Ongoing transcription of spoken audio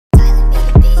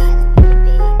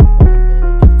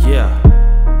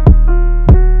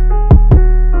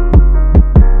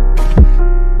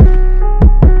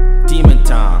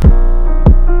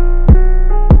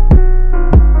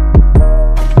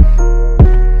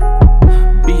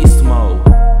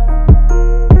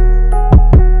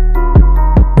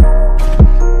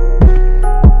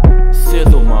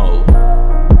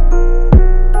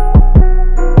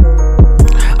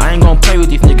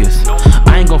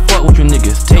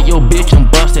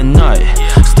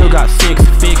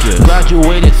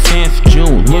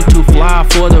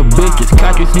bitches.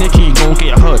 Catch you snitchin', you gon'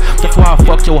 get hurt. That's why I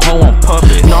fucked your hoe on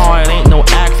purpose. No, it ain't no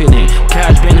accident.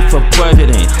 HBenton for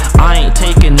president. I ain't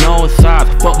taking no sides.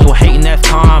 Fuck your hatin'-ass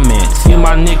comments. See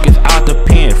my niggas out the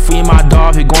pen. Free my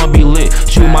dog, he gon' be lit.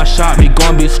 Shoot my shot, he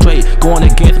gon' be straight. Going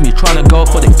against me, tryna go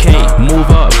for the K. Move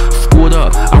up, scoot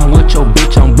up. I'm with your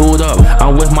bitch, I'm booed up.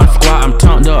 I'm with my squad, I'm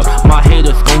turned up. My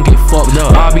haters gon' get fucked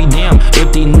up. I'll be damned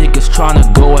if these niggas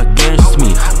tryna go against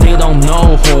me. They don't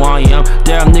know who I am.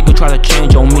 Damn nigga try to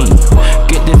change on me.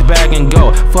 Get this bag and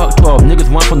go. Fuck 12 niggas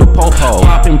run from the popo.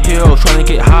 Popping pills, tryna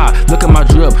get high. Look at my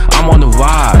drip, I'm on the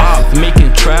ride. Ops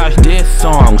making trash diss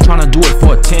songs, tryna do it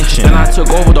for attention. And I took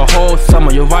over the whole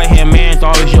summer. Your right hand man's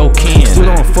always your kin. Still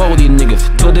don't fuck with these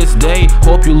niggas. To this day,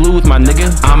 hope you lose my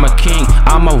nigga. I'm a king,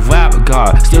 I'm a rap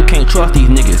god. Still can't trust these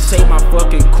niggas. Take my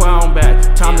fucking crown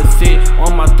back. Time to sit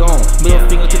on my throne. Middle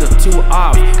finger to the 2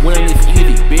 ops. Winning this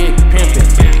easy, big pimpin'.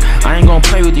 I ain't gon'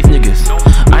 play with these niggas.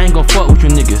 I ain't gon' fuck with you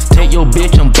niggas. Take your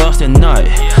bitch and bust a nut.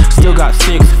 Still got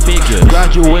 6 figures.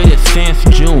 Graduated since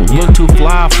June. Look too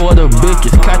fly for the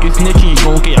bitches. Catch you snitchin', you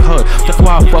gon' get hurt. That's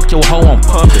why I fucked your hoe on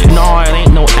purpose. No, it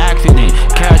ain't no accident.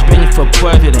 HBenton for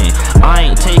president. I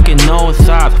ain't taking no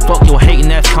sides. Fuck your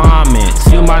hatin'-ass comments.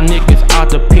 See my niggas out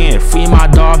the pen. Free my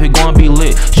dog, he gon' be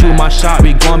lit. Shoot my shot,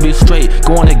 he gon' be straight.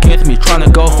 Going against me,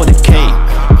 tryna go for the K.